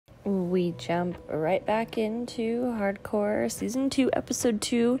we jump right back into Hardcore Season 2, Episode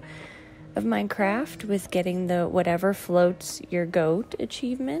 2 of Minecraft with getting the Whatever Floats Your Goat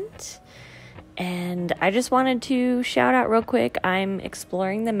achievement. And I just wanted to shout out real quick, I'm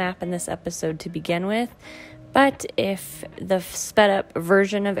exploring the map in this episode to begin with, but if the sped up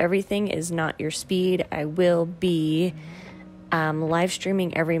version of everything is not your speed, I will be live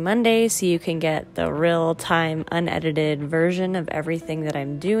streaming every Monday so you can get the real-time unedited version of everything that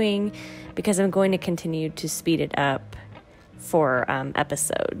I'm doing, because I'm going to continue to speed it up for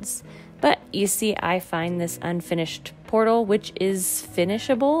episodes. But you see, I find this unfinished portal, which is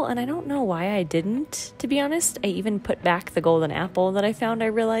finishable, and I don't know why I didn't, to be honest. I even put back the golden apple that I found, I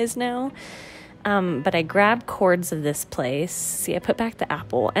realize now. But I grabbed cords of this place. See, I put back the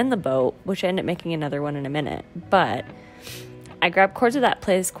apple and the boat, which I end up making another one in a minute. But I grabbed cords of that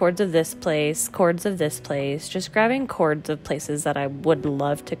place, cords of this place, cords of this place, just grabbing cords of places that I would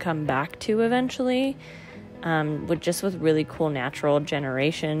love to come back to eventually, with really cool natural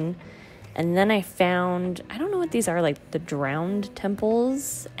generation. And then I found, I don't know what these are, like the drowned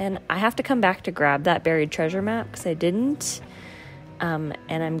temples, and I have to come back to grab that buried treasure map because I didn't. And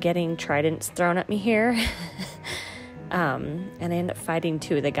I'm getting tridents thrown at me here. And I end up fighting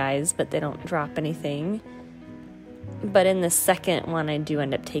two of the guys, but they don't drop anything. But in the second one, I do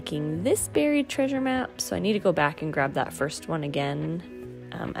end up taking this buried treasure map, so I need to go back and grab that first one again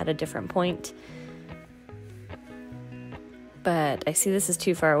at a different point. But I see this is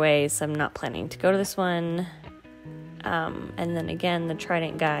too far away, so I'm not planning to go to this one. And then again, the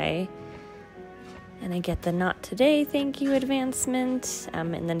trident guy. And I get the not today, thank you advancement.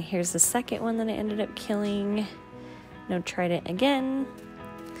 And then here's the second one that I ended up killing. No trident again.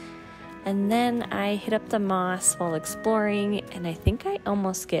 And then I hit up the moss while exploring, and I think I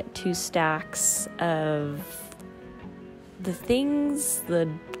almost get 2 stacks of the things, the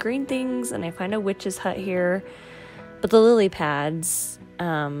green things, and I find a witch's hut here. But the lily pads,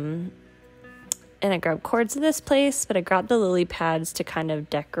 and I grabbed cords of this place, but I grabbed the lily pads to kind of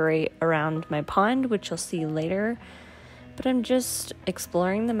decorate around my pond, which you'll see later. But I'm just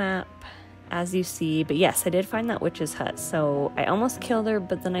exploring the map, as you see. But yes, I did find that witch's hut, so I almost killed her,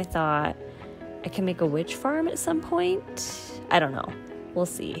 but then I thought I can make a witch farm at some point. I don't know. We'll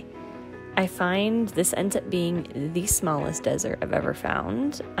see. I find this ends up being the smallest desert I've ever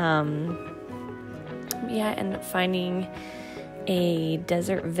found. Yeah, I ended up finding a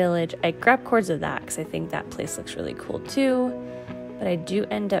desert village. I grabbed cords of that because I think that place looks really cool too. But I do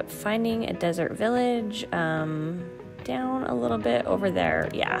end up finding a desert village down a little bit over there.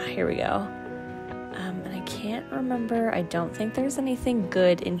 Yeah, here we go. And I can't remember. I don't think there's anything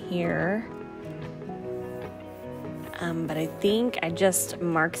good in here. But I think I just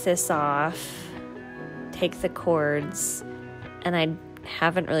mark this off, take the cords, and I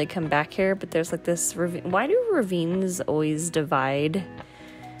haven't really come back here, but there's like this ravine. Why do ravines always divide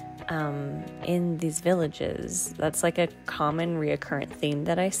in these villages? That's like a common reoccurrent theme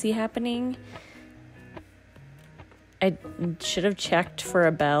that I see happening. I should have checked for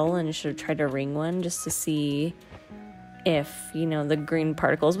a bell and should have tried to ring one just to see if, the green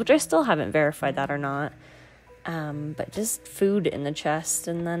particles, which I still haven't verified that or not, but just food in the chest,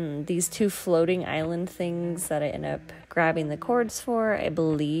 and then these 2 floating island things that I end up grabbing the cords for, I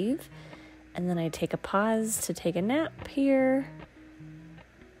believe. And then I take a pause to take a nap here.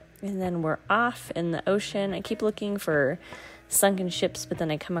 And then we're off in the ocean. I keep looking for sunken ships, but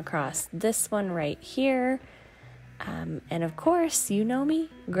then I come across this one right here. And of course, you know me,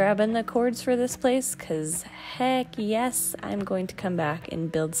 grabbing the cords for this place, because heck yes, I'm going to come back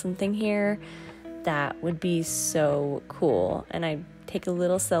and build something here. That would be so cool. And I take a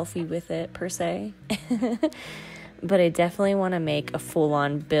little selfie with it, per se. But I definitely want to make a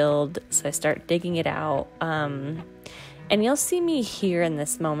full-on build, so I start digging it out. And you'll see me here in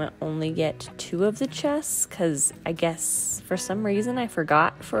this moment only get 2 of the chests, because I guess for some reason I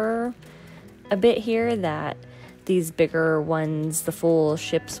forgot for a bit here that these bigger ones, the full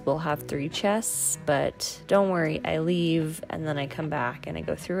ships, will have 3 chests. But don't worry, I leave and then I come back and I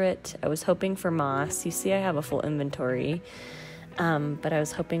go through it. I was hoping for moss. You see I have a full inventory. But I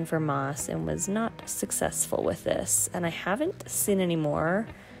was hoping for moss and was not successful with this. And I haven't seen any more.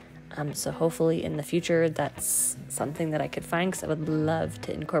 So hopefully in the future that's something that I could find, because I would love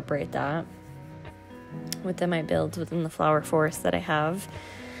to incorporate that within my builds within the flower forest that I have,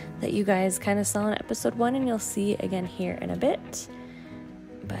 that you guys kind of saw in episode 1 and you'll see again here in a bit.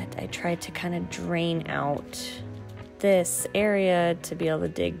 But I tried to kind of drain out this area to be able to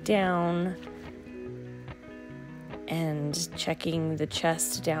dig down, and checking the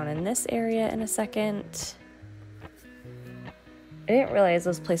chest down in this area in a second. I didn't realize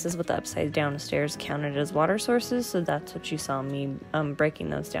those places with the upside down stairs counted as water sources, so that's what you saw me breaking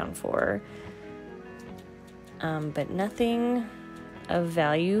those down for. But nothing of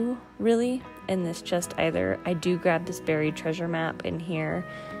value really in this chest either. I do grab this buried treasure map in here,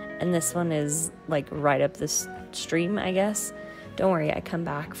 and this one is like right up this stream, I guess. Don't worry, I come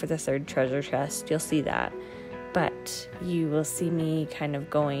back for the third treasure chest. You'll see that. But you will see me kind of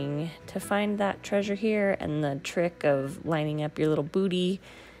going to find that treasure here, and the trick of lining up your little booty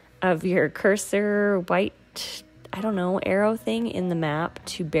of your cursor white, I don't know, arrow thing in the map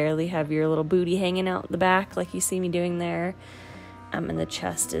to barely have your little booty hanging out the back like you see me doing there. And the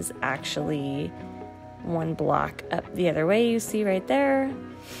chest is actually one block up the other way, you see right there.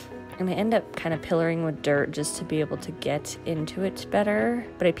 And I end up kind of pillaring with dirt just to be able to get into it better.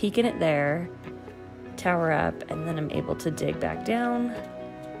 But I peek in it there, tower up, and then I'm able to dig back down,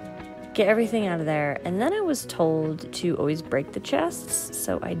 get everything out of there. And then I was told to always break the chests,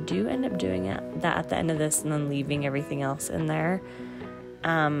 so I do end up doing that at the end of this and then leaving everything else in there.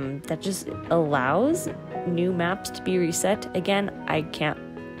 That just allows new maps to be reset. Again,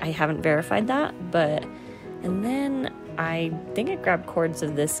 I haven't verified that, and then I think I grabbed cords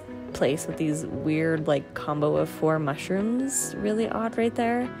of this place with these weird like combo of 4 mushrooms, really odd right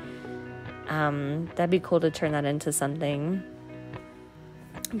there. That'd be cool to turn that into something.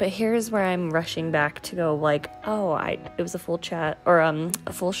 But here's where I'm rushing back to go like, it was a full chat or a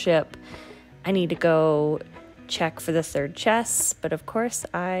full ship. I need to go check for the third chest, but of course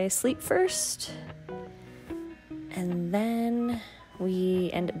I sleep first. And then we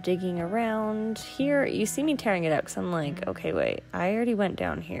end up digging around here. You see me tearing it up because I'm like, okay, wait, I already went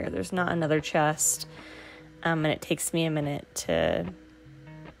down here. There's not another chest. And it takes me a minute to,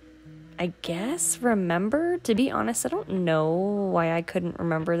 I guess, remember. To be honest, I don't know why I couldn't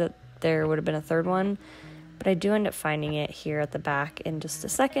remember that there would have been a third one, but I do end up finding it here at the back in just a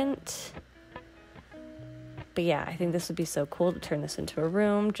second. But yeah, I think this would be so cool to turn this into a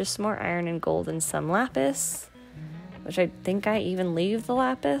room. Just more iron and gold and some lapis, which I think I even leave the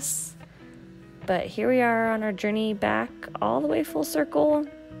lapis. But here we are on our journey back all the way full circle,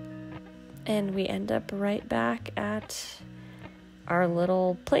 and we end up right back at our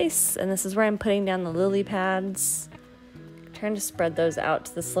little place. And this is where I'm putting down the lily pads, trying to spread those out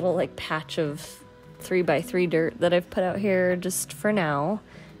to this little like patch of 3x3 dirt that I've put out here just for now.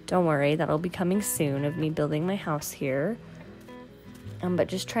 Don't worry, that'll be coming soon of me building my house here. But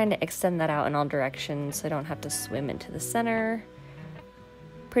just trying to extend that out in all directions so I don't have to swim into the center.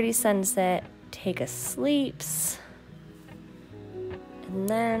 Pretty sunset, take a sleeps. And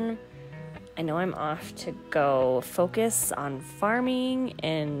then I know I'm off to go focus on farming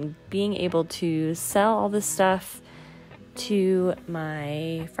and being able to sell all this stuff to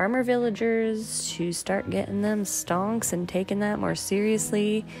my farmer villagers to start getting them stonks and taking that more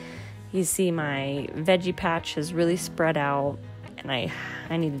seriously. You see my veggie patch has really spread out, and I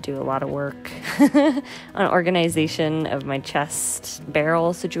need to do a lot of work on organization of my chest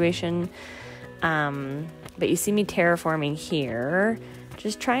barrel situation. But you see me terraforming here,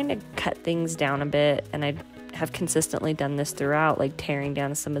 just trying to cut things down a bit, and I have consistently done this throughout, like tearing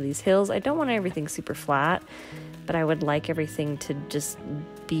down some of these hills. I don't want everything super flat, but I would like everything to just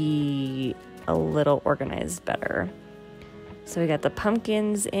be a little organized better. So we got the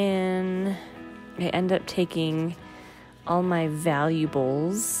pumpkins in. I end up taking all my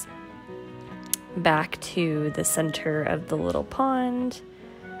valuables back to the center of the little pond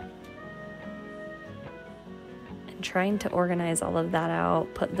and trying to organize all of that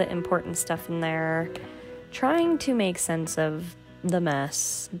out, put the important stuff in there, trying to make sense of the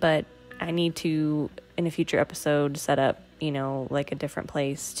mess, but I need to, in a future episode, set up, like a different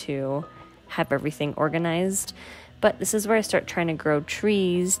place to have everything organized. But this is where I start trying to grow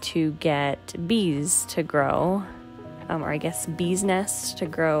trees to get bees to grow, or I guess bees' nests to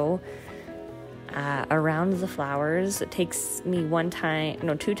grow around the flowers. It takes me 2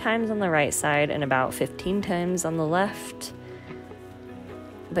 times on the right side and about 15 times on the left.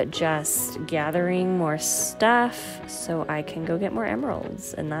 But just gathering more stuff so I can go get more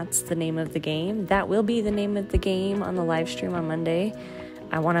emeralds. And that's the name of the game. That will be the name of the game on the live stream on Monday.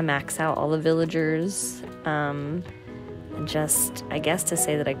 I want to max out all the villagers. Just, I guess, to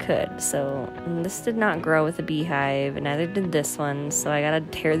say that I could. So this did not grow with a beehive, and neither did this one. So I gotta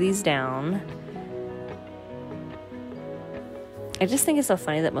tear these down. I just think it's so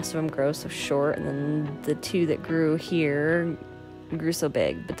funny that most of them grow so short, and then the 2 that grew here grew so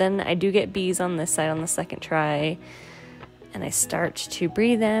big. But then I do get bees on this side on the second try, and I start to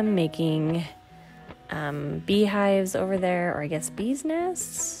breed them, making beehives over there, or I guess bees'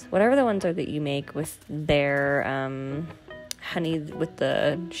 nests, whatever the ones are that you make with their honey with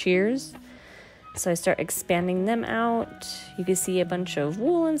the shears. So I start expanding them out. You can see a bunch of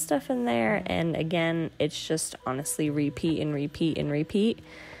wool and stuff in there. And again, it's just honestly repeat and repeat and repeat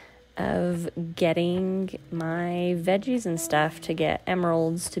of getting my veggies and stuff to get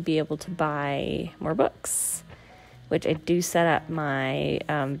emeralds to be able to buy more books. Which I do set up my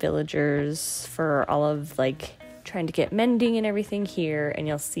villagers for all of like trying to get mending and everything here. And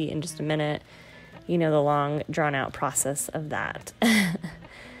you'll see in just a minute, the long drawn out process of that.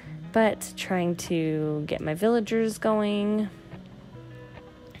 But trying to get my villagers going,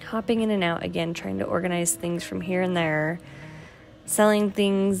 hopping in and out again, trying to organize things from here and there, selling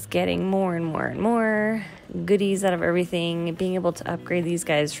things, getting more and more and more goodies out of everything, being able to upgrade these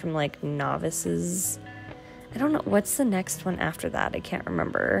guys from like novices. I don't know, what's the next one after that? I can't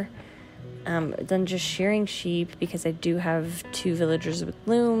remember. Then just shearing sheep because I do have 2 villagers with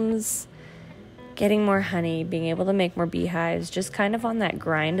looms. Getting more honey, being able to make more beehives, just kind of on that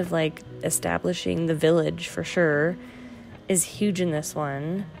grind of like establishing the village for sure is huge in this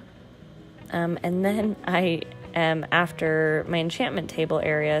one. And then I am after my enchantment table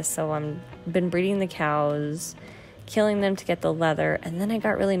area, so I'm been breeding the cows, killing them to get the leather, and then I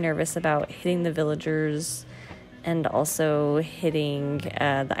got really nervous about hitting the villagers and also hitting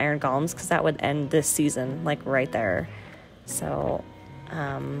the iron golems because that would end this season, like right there. So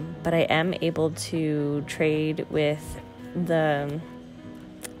but I am able to trade with I don't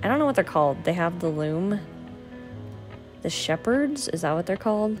know what they're called. They have the loom. The shepherds, is that what they're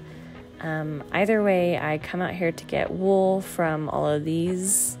called? Either way, I come out here to get wool from all of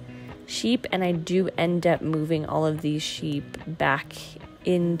these sheep, and I do end up moving all of these sheep back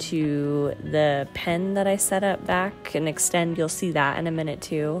into the pen that I set up back and extend. You'll see that in a minute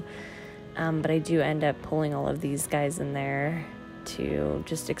too. But I do end up pulling all of these guys in there to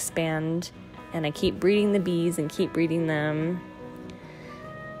just expand, and I keep breeding the bees and keep breeding them,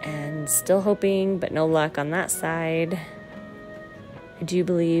 and still hoping, but no luck on that side. I do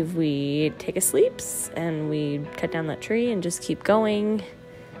believe we take a sleeps and we cut down that tree and just keep going,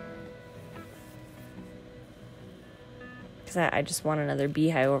 because I just want another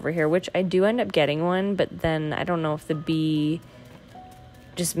beehive over here, which I do end up getting one, but then I don't know if the bee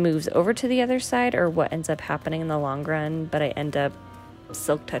just moves over to the other side or what ends up happening in the long run, but I end up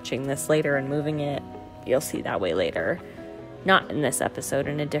silk touching this later and moving it. You'll see that way later. Not in this episode,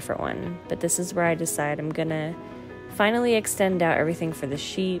 in a different one. But this is where I decide I'm gonna finally extend out everything for the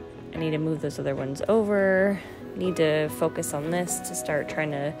sheep. I need to move those other ones over. Need to focus on this to start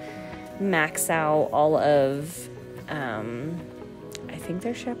trying to max out all of, I think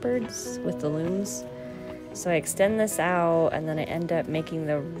they're shepherds with the looms. So I extend this out, and then I end up making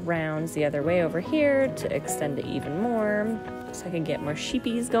the rounds the other way over here to extend it even more, so I can get more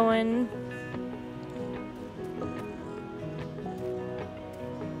sheepies going.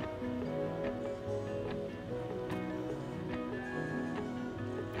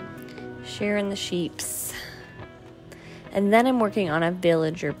 Sharing the sheeps. And then I'm working on a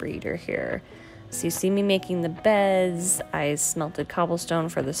villager breeder here. So you see me making the beds. I smelted cobblestone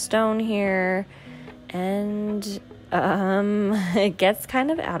for the stone here. And it gets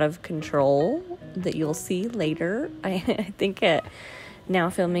kind of out of control, that you'll see later. I think now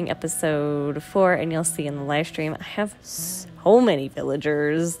filming episode 4, and you'll see in the live stream, I have so many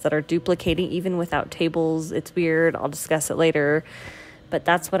villagers that are duplicating even without tables. It's weird. I'll discuss it later. But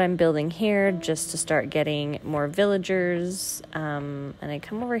that's what I'm building here, just to start getting more villagers. And I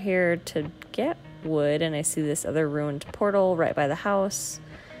come over here to get wood, and I see this other ruined portal right by the house.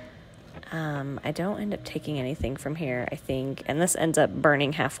 I don't end up taking anything from here, I think. And this ends up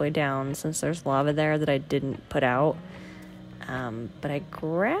burning halfway down since there's lava there that I didn't put out. But I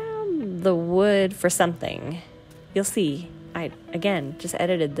grabbed the wood for something. You'll see. I, again, just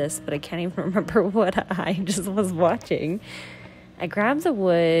edited this, but I can't even remember what I just was watching. I grabbed the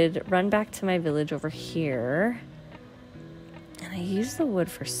wood, run back to my village over here, and I used the wood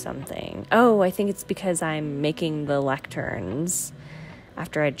for something. Oh, I think it's because I'm making the lecterns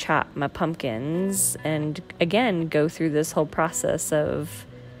after I chop my pumpkins, and again go through this whole process of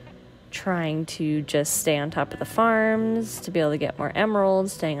trying to just stay on top of the farms to be able to get more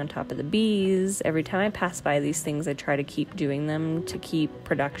emeralds, staying on top of the bees. Every time I pass by these things, I try to keep doing them to keep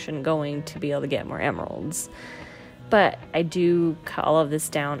production going to be able to get more emeralds. But I do cut all of this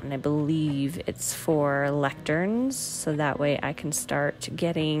down, and I believe it's for lecterns, so that way I can start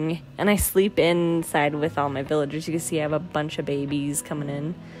getting, and I sleep inside with all my villagers. You can see I have a bunch of babies coming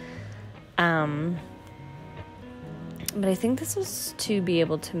in. But I think this was to be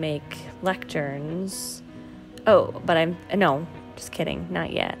able to make lecterns. Oh, but no, just kidding,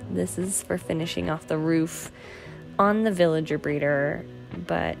 not yet. This is for finishing off the roof on the villager breeder,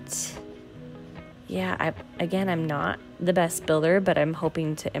 but yeah, I'm not the best builder, but I'm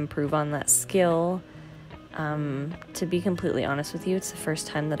hoping to improve on that skill. To be completely honest with you, it's the first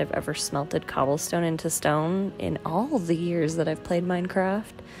time that I've ever smelted cobblestone into stone in all the years that I've played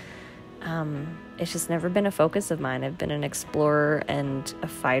Minecraft. It's just never been a focus of mine. I've been an explorer and a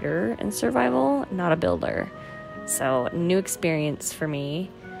fighter in survival, not a builder. So, new experience for me.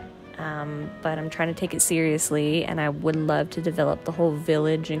 But I'm trying to take it seriously, and I would love to develop the whole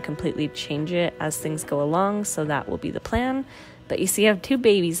village and completely change it as things go along, so that will be the plan. But you see, I have 2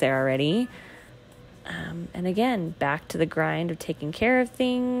 babies there already. And again, back to the grind of taking care of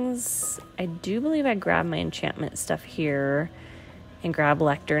things. I do believe I grabbed my enchantment stuff here and grab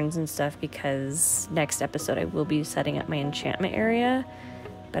lecterns and stuff, because next episode I will be setting up my enchantment area.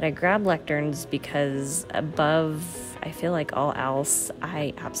 But I grab lecterns because above, I feel like all else,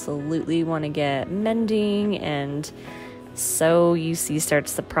 I absolutely want to get mending. And so UC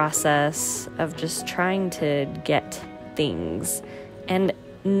starts the process of just trying to get things. And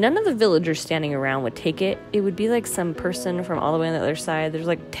none of the villagers standing around would take it. It would be like some person from all the way on the other side. There's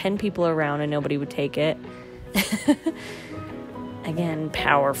like 10 people around and nobody would take it. Again,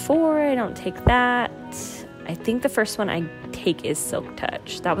 power 4, I don't take that. I think the first one I take is Silk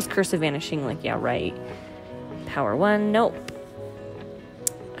Touch. That was Curse of Vanishing, like, yeah, right. Power 1, nope.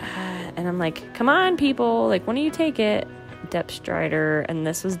 And I'm like, come on, people, like, when do you take it? Depth Strider, and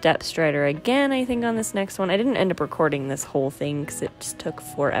this was Depth Strider again, I think, on this next one. I didn't end up recording this whole thing because it just took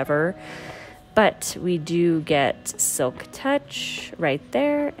forever. But we do get Silk Touch right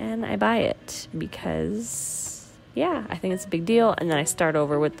there, and I buy it because, yeah, I think it's a big deal. And then I start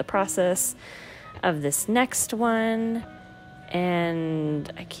over with the process of this next one,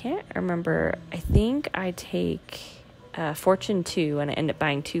 and I can't remember. I think I take Fortune 2, and I end up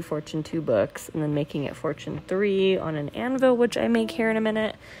buying 2 Fortune 2 books and then making it Fortune 3 on an anvil, which I make here in a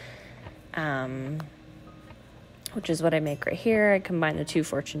minute, which is what I make right here. I combine the 2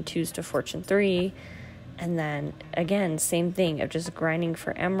 Fortune 2s to Fortune 3, and then again, same thing of just grinding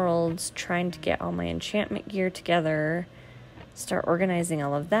for emeralds, trying to get all my enchantment gear together, start organizing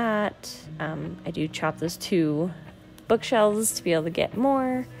all of that. I do chop those 2 bookshelves to be able to get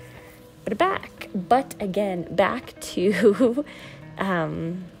more. But again, back to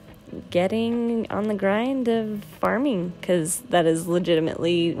getting on the grind of farming, because that is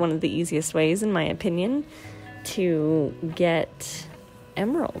legitimately one of the easiest ways, in my opinion, to get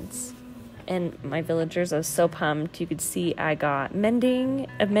emeralds. And my villagers, I was so pumped. You could see I got a mending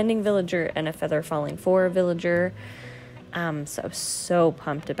villager and a feather falling 4 villager. So I was so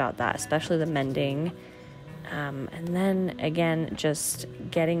pumped about that, especially the mending. And then again, just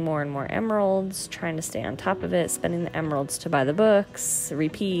getting more and more emeralds, trying to stay on top of it, spending the emeralds to buy the books,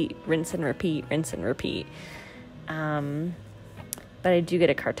 repeat, rinse and repeat, rinse and repeat. But I do get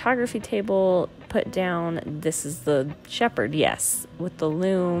a cartography table put down. This is the shepherd, yes, with the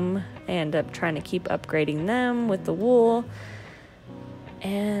loom. I end up trying to keep upgrading them with the wool.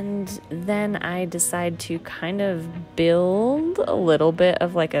 And then I decide to kind of build a little bit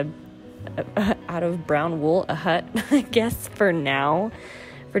of like out of brown wool, a hut, I guess, for now,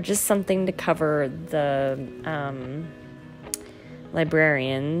 for just something to cover the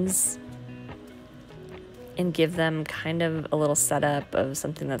librarians and give them kind of a little setup of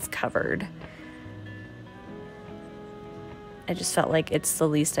something that's covered. I just felt like it's the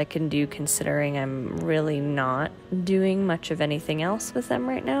least I can do, considering I'm really not doing much of anything else with them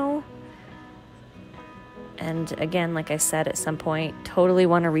right now. And again, like I said, at some point, totally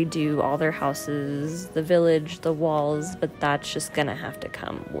want to redo all their houses, the village, the walls, but that's just going to have to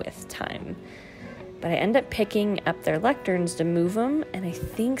come with time. But I end up picking up their lecterns to move them, and I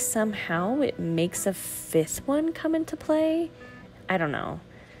think somehow it makes a 5th one come into play. I don't know.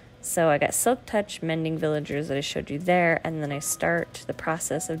 So I got Silk Touch Mending villagers that I showed you there, and then I start the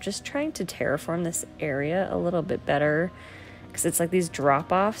process of just trying to terraform this area a little bit better, because it's like these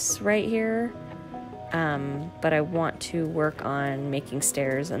drop-offs right here. But I want to work on making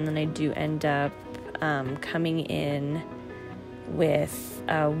stairs, and then I do end up coming in with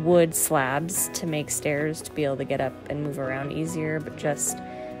wood slabs to make stairs to be able to get up and move around easier, but just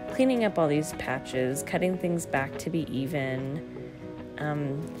cleaning up all these patches, cutting things back to be even,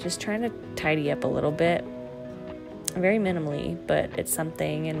 just trying to tidy up a little bit, very minimally, but it's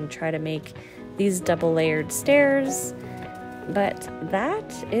something, and try to make these double layered stairs. But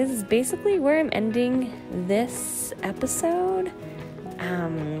that is basically where I'm ending this episode.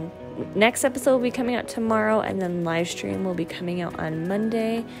 Next episode will be coming out tomorrow, and then live stream will be coming out on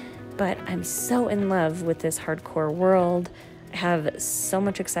Monday. But I'm so in love with this hardcore world. I have so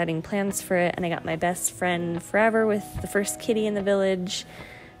much exciting plans for it, and I got my best friend forever with the first kitty in the village.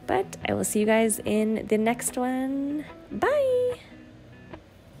 But I will see you guys in the next one. Bye!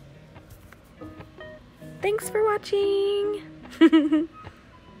 Thanks for watching!